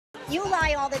You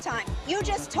lie all the time. You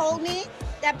just told me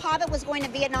that Pavitt was going to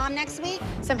Vietnam next week.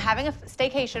 So I'm having a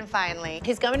staycation finally.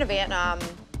 He's going to Vietnam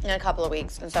in a couple of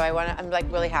weeks, and so I'm like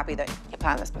really happy that he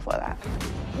planned this before that.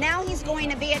 Now he's going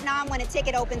to Vietnam when a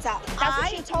ticket opens up. That's what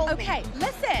she told me. Okay,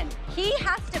 listen. He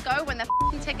has to go when the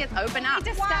tickets open up.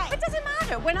 Why? It doesn't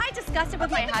matter. When I discussed it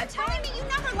with my husband. You're telling me you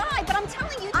never lie, but I'm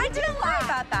telling you. I didn't lie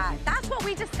about that. That's what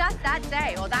we discussed that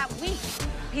day or that week.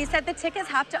 He said the tickets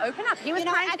have to open up. He was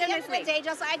trying to at the end of the day,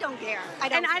 just I don't care. I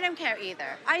don't care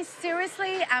either. I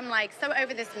seriously am like so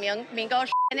over this mean girl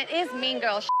shit, and it is mean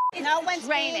girl shit. No one's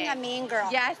being a mean girl.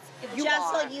 Yes, you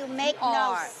Jessel, are. you make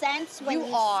no sense when you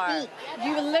speak.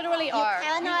 You literally are. You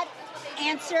cannot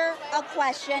answer a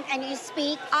question and you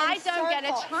speak I in don't get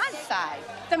a circles. chance, Sai.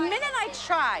 The minute I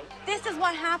try, this is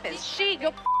what happens.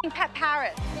 Your pet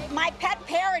parrot. My pet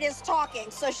parrot is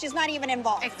talking, so she's not even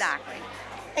involved. Exactly.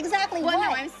 Exactly well, what?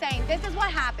 No, I'm saying this is what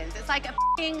happens. It's like a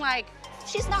like.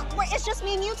 She's not. It's just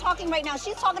me and you talking right now.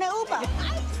 She's talking to Ubah.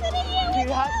 I'm sitting here with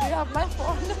you. You have my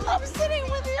phone. I'm sitting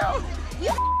with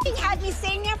you. You had me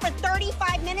sitting there for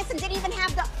 35 minutes and didn't even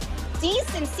have the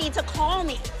decency to call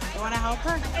me. You want to help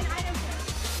her?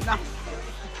 No.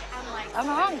 I'm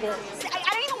hungry. I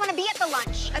don't even want to be at the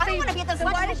lunch. I don't want to be at this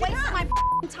lunch. Why It was did a you waste of come?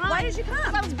 my time. Why did you come?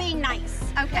 Because I was being nice.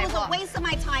 Okay, It was a waste of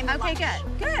my time. at Okay,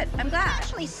 lunch. good. I'm glad. I'm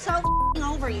actually so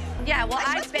over you. Yeah, well,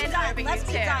 Let's I've be been done. over Let's you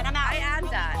be too. done. I'm out. I am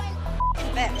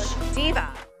done. Bitch.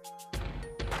 Diva.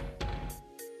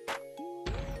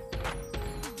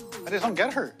 I just don't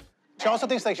get her. She also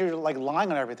thinks like you're like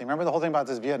lying on everything. Remember the whole thing about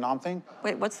this Vietnam thing?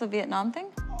 Wait, what's the Vietnam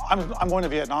thing? I'm going to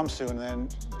Vietnam soon, and then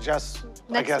Jess,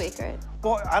 I guess. Next week, right?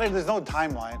 Well, there's no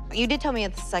timeline. You did tell me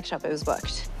at the sex shop it was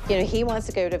booked. You know, he wants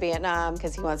to go to Vietnam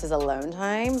because he wants his alone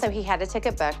time. So he had a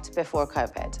ticket booked before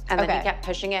COVID, and then he kept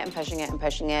pushing it and pushing it and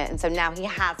pushing it, and so now he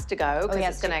has to go because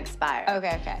it's going to expire.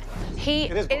 Okay.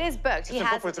 It is booked. He It's been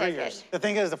has booked for a 3 ticket. years. The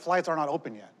thing is, the flights are not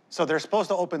open yet. So they're supposed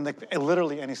to open like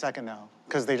literally any second now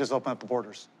because they just opened up the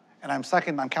borders. And I'm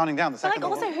counting down the But second.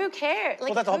 like, also, who cares? Like,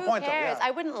 well, that's the whole who point, cares? though, yeah.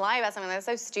 I wouldn't lie about something. That's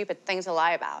so stupid thing to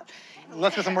lie about.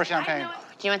 Let's get some more champagne.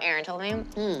 Do you know what Erin told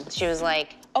me? She was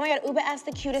like, oh my God, Ubah asked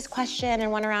the cutest question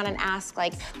and went around and asked,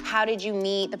 like, how did you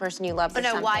meet the person you loved or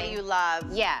something? why do you love?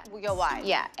 Yeah. Your why?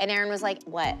 Yeah, and Erin was like,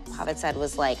 what Pavitt said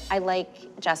was like, I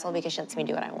like Jessel because she lets me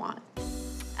do what I want.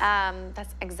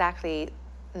 That's exactly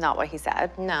not what he said.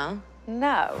 No.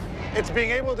 No. It's being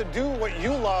able to do what you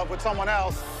love with someone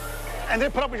else and then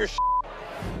put up with your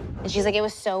And she's like, it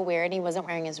was so weird. He wasn't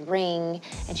wearing his ring.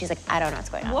 And she's like, I don't know what's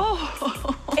going on.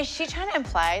 Whoa. Is she trying to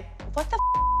imply, what the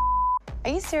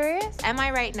Are you serious? Am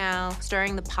I right now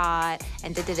stirring the pot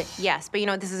and Yes, but you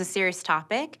know, this is a serious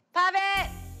topic.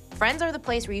 Pavitt! Friends are the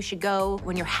place where you should go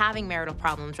when you're having marital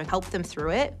problems or help them through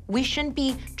it. We shouldn't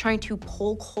be trying to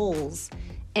poke holes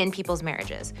in people's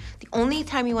marriages. The only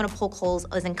time you want to poke holes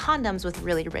is in condoms with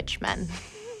really rich men.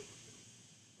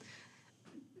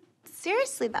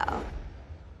 Seriously, though.